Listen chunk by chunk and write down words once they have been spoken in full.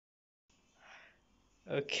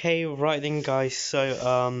Okay, right then, guys.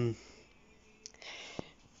 So,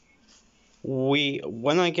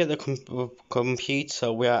 when I get the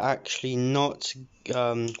computer, we are actually not,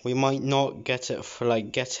 we might not get it for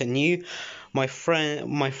get it new. My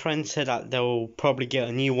friend said that they'll probably get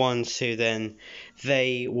a new one, so then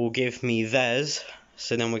they will give me theirs,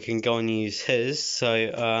 so then we can go and use his.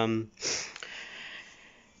 So,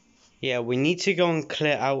 yeah, we need to go and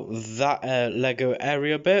clear out that Lego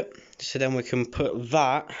area bit, so then we can put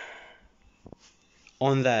that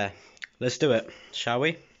on there. Let's do it, shall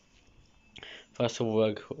we? First of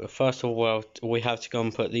all, we have to go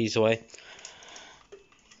and put these away.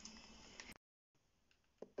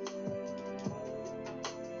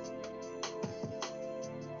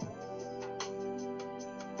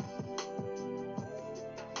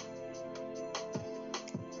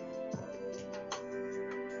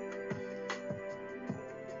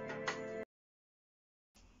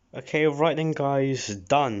 Okay, right then, guys,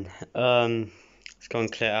 done. Let's go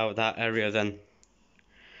and clear out that area then.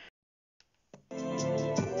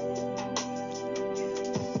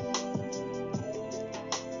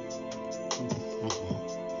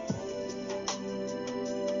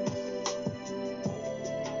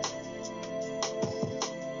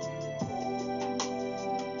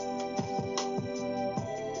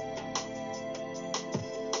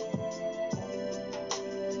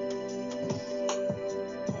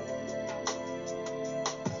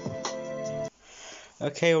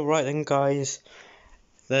 Okay, right then, guys.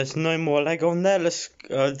 There's no more Lego on there.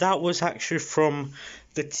 That was actually from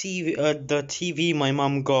the TV my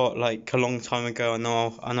mum got like a long time ago, and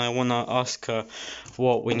I wanna ask her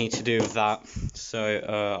what we need to do with that.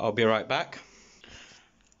 So, I'll be right back.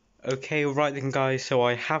 Okay, right then, guys. So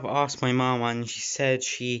I have asked my mum, and she said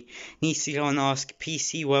she needs to go and ask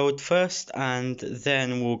PC World first, and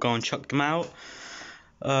then we'll go and chuck them out.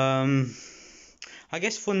 Um, I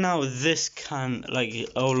guess for now, this can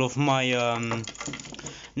all of my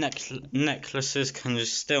necklaces can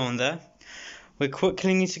just stay on there. We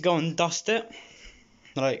quickly need to go and dust it,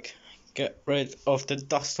 get rid of the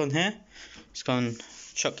dust on here. Just go and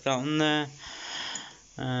chuck that on there,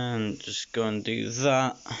 and just go and do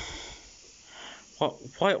that.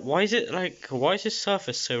 Why is it why is this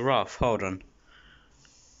surface so rough? Hold on.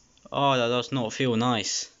 Oh, that does not feel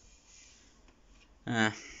nice.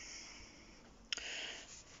 Uh.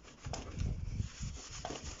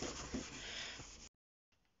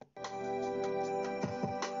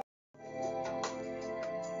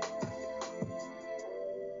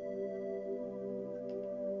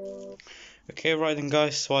 Okay, right then,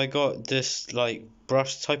 guys, so I got this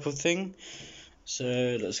brush type of thing. So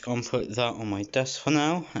let's go and put that on my desk for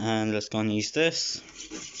now, and let's go and use this.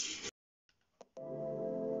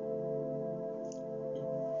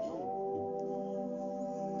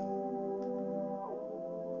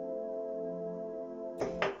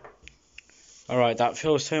 Alright, that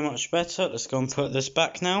feels so much better. Let's go and put this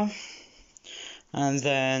back now. And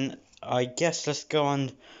then I guess let's go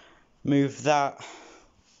and move that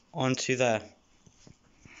onto there.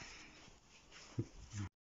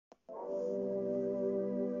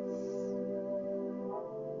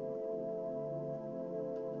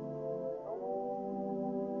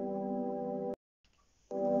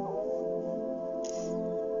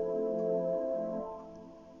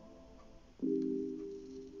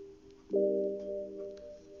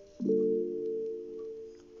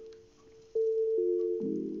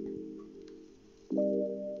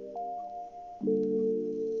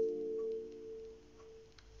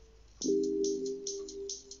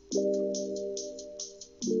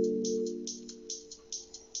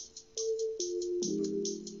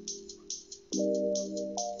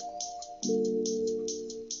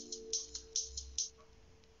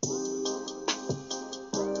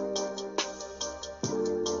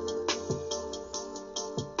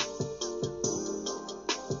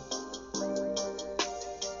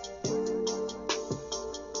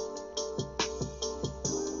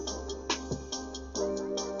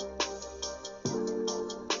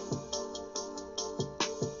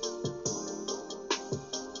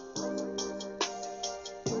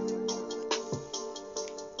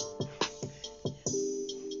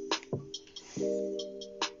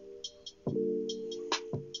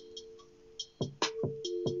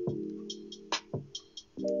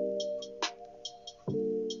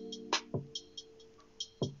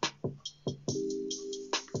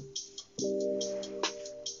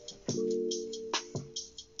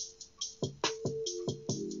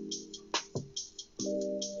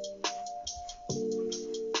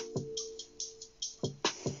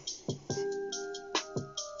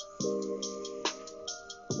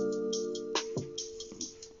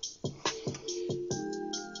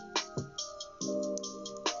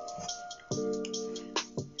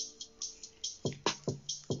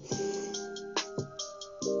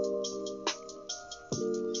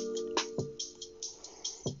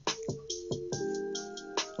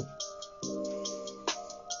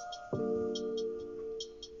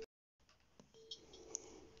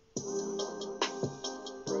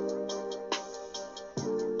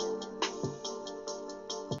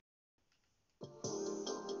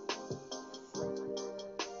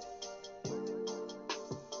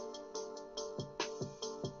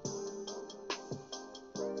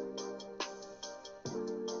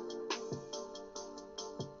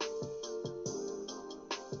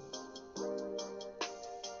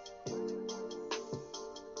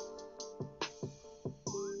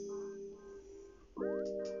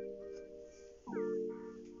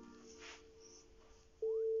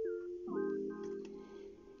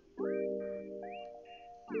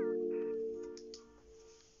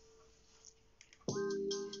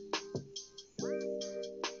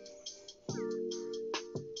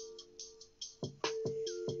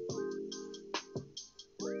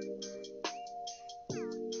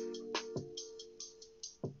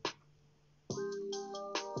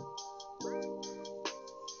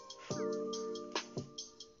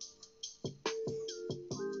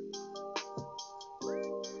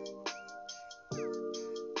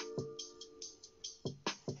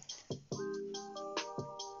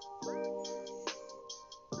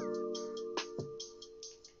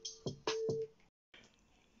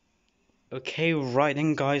 Okay, right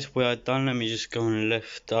then guys, we are done. Let me just go and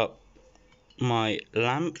lift up my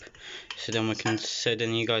lamp so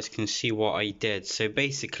then you guys can see what I did. So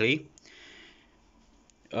basically,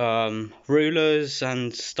 rulers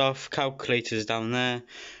and stuff, calculators down there.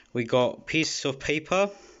 We got pieces of paper,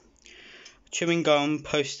 chewing gum,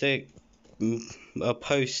 post-it,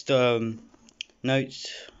 post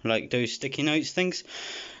notes, like those sticky notes things.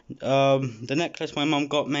 The necklace my mum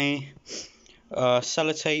got me,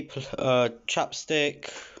 sellotape, chapstick,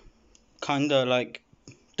 kinda like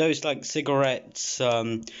those like cigarettes,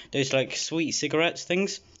 those like sweet cigarettes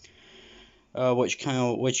things, which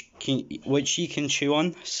you can chew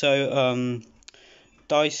on. So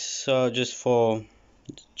dice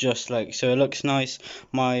just like so it looks nice.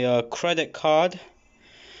 My credit card,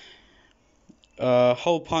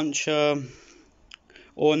 hole puncher,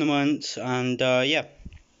 ornaments, and yeah.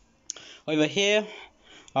 Over here,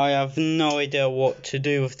 I have no idea what to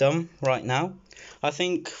do with them right now. I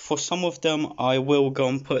think for some of them I will go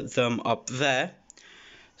and put them up there.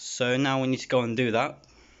 So now we need to go and do that.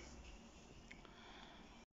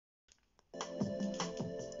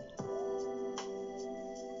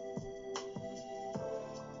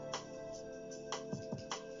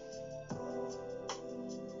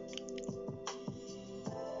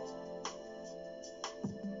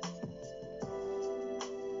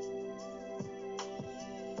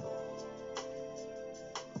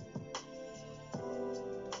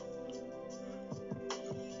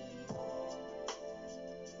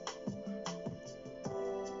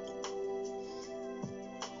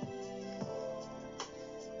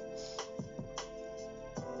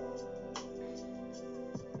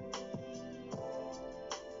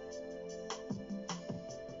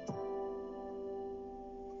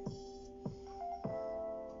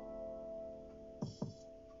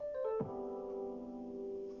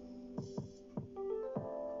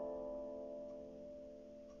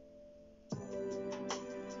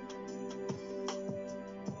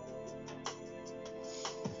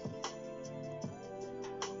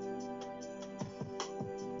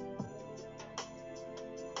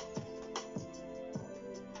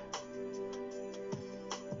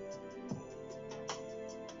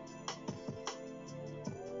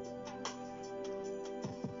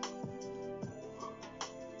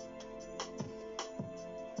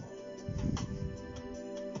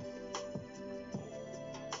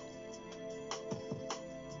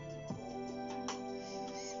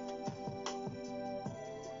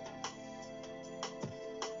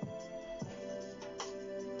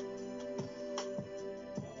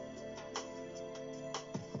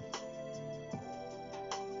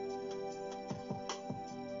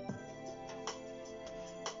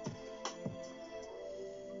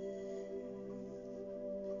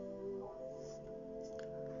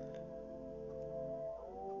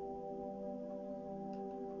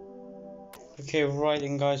 Okay, right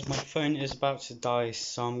then guys, my phone is about to die,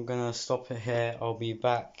 so I'm gonna stop it here. I'll be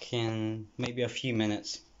back in maybe a few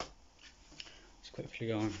minutes. Let's quickly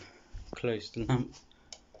go and close the lamp.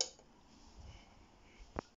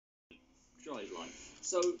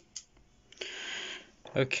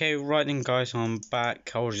 Okay, right then guys, I'm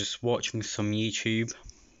back. I was just watching some YouTube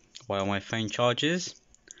while my phone charges.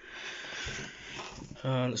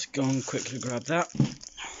 Let's go and quickly grab that.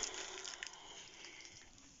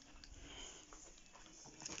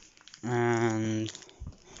 And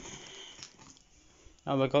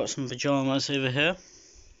I've got some pajamas over here.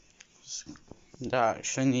 That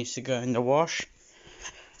actually needs to go in the wash.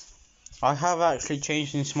 I have actually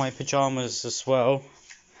changed into my pajamas as well,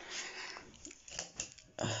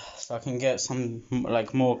 so I can get some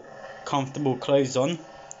like more comfortable clothes on.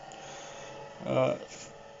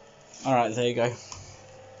 Alright, there you go.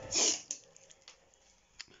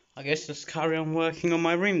 I guess let's carry on working on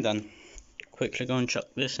my room then. Quickly go and chuck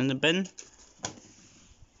this in the bin.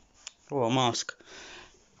 Oh, a mask.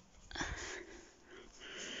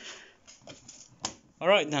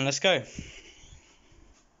 Alright then, let's go.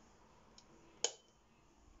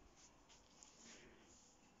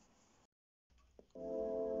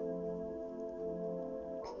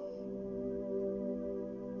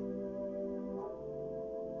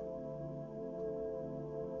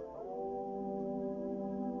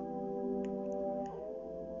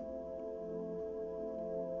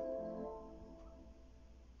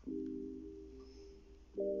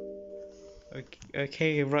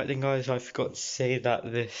 Okay, right then guys, I forgot to say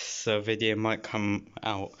that this video might come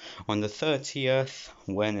out on the 30th,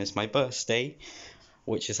 when is my birthday,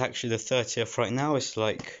 which is actually the 30th right now. It's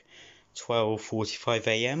like 12:45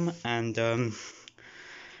 AM, and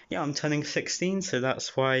yeah, I'm turning 16, so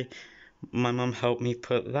that's why my mum helped me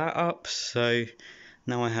put that up. So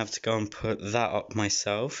Now I have to go and put that up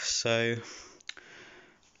myself, so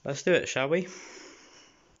let's do it, shall we?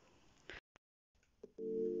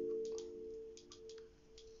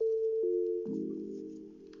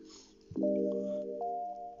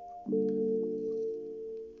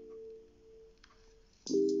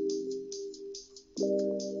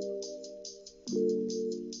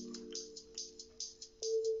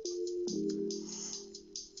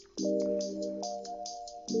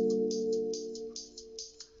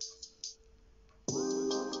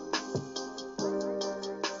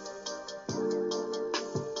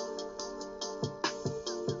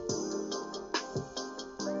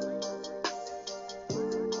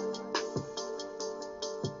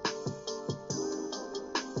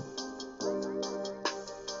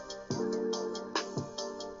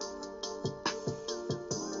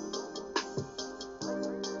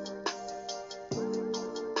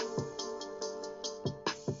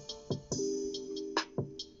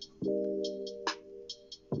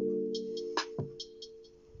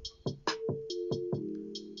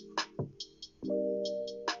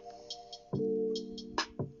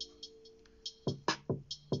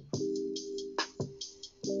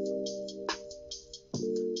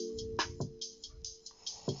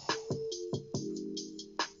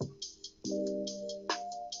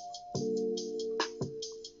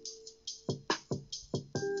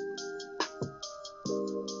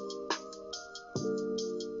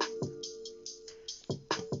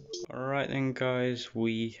 Alright then guys,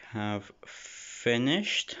 we have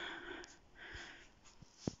finished.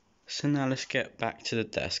 So now let's get back to the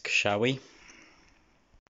desk, shall we?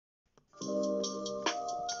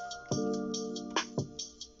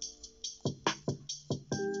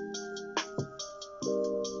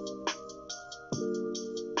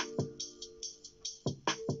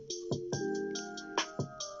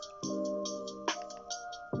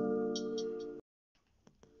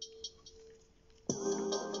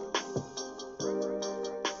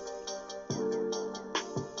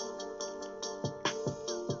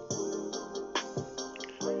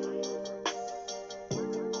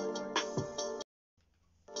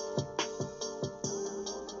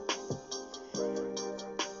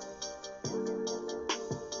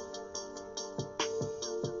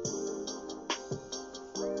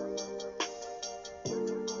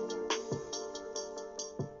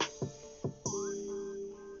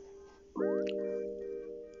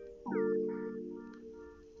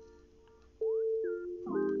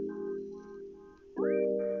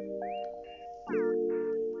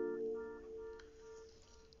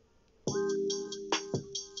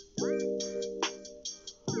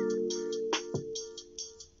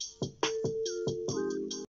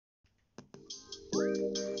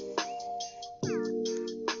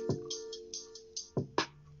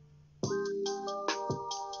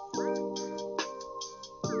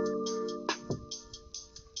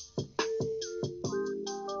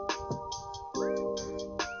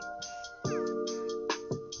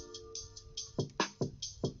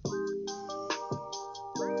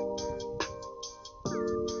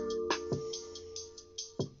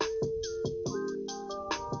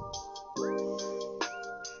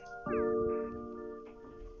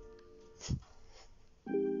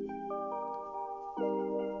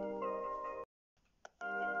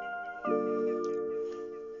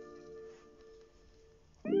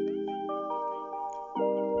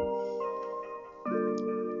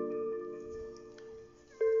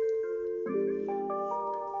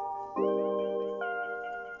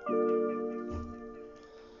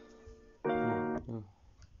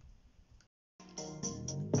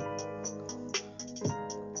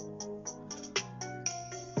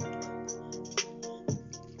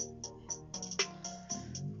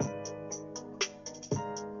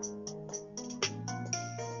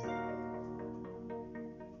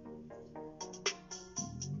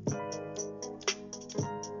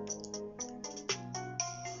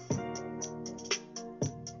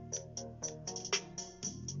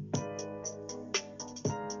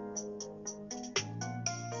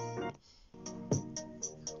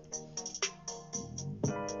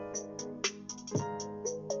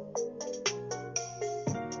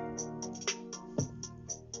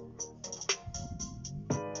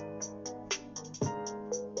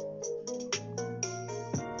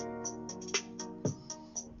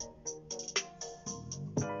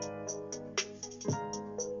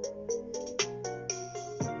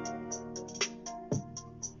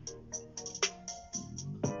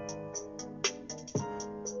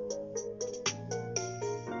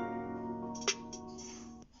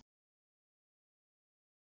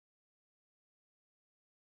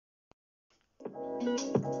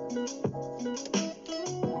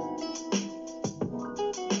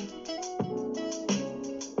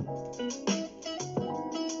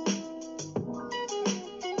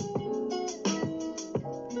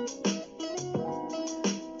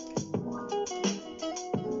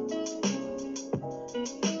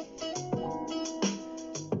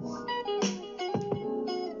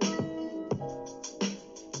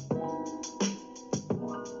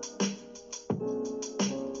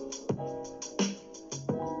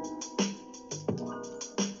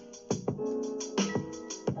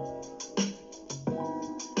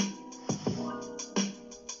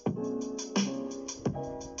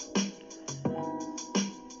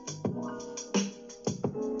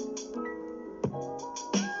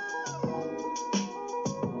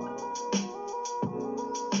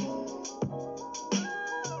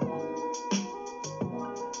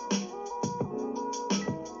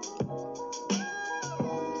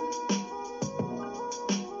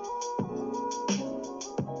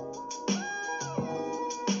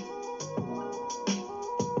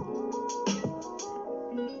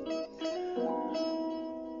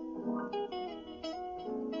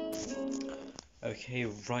 Okay,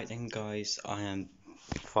 right then guys, I am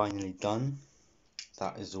finally done.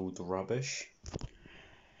 That is all the rubbish.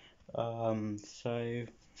 So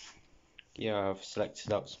yeah, I've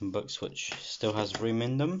selected out some books which still has room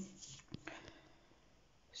in them.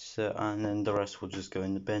 So, and then the rest will just go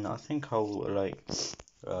in the bin. I think I'll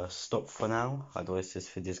stop for now, otherwise this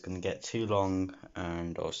video is gonna get too long,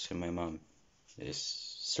 and also my mum is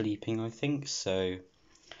sleeping, I think. So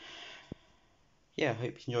yeah, I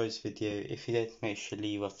hope you enjoyed this video. If you did, make sure to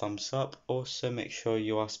leave a thumbs up. Also, make sure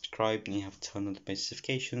you are subscribed and you have turned on the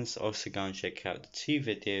notifications. Also, go and check out the 2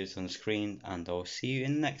 videos on the screen, and I'll see you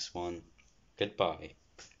in the next one. Goodbye.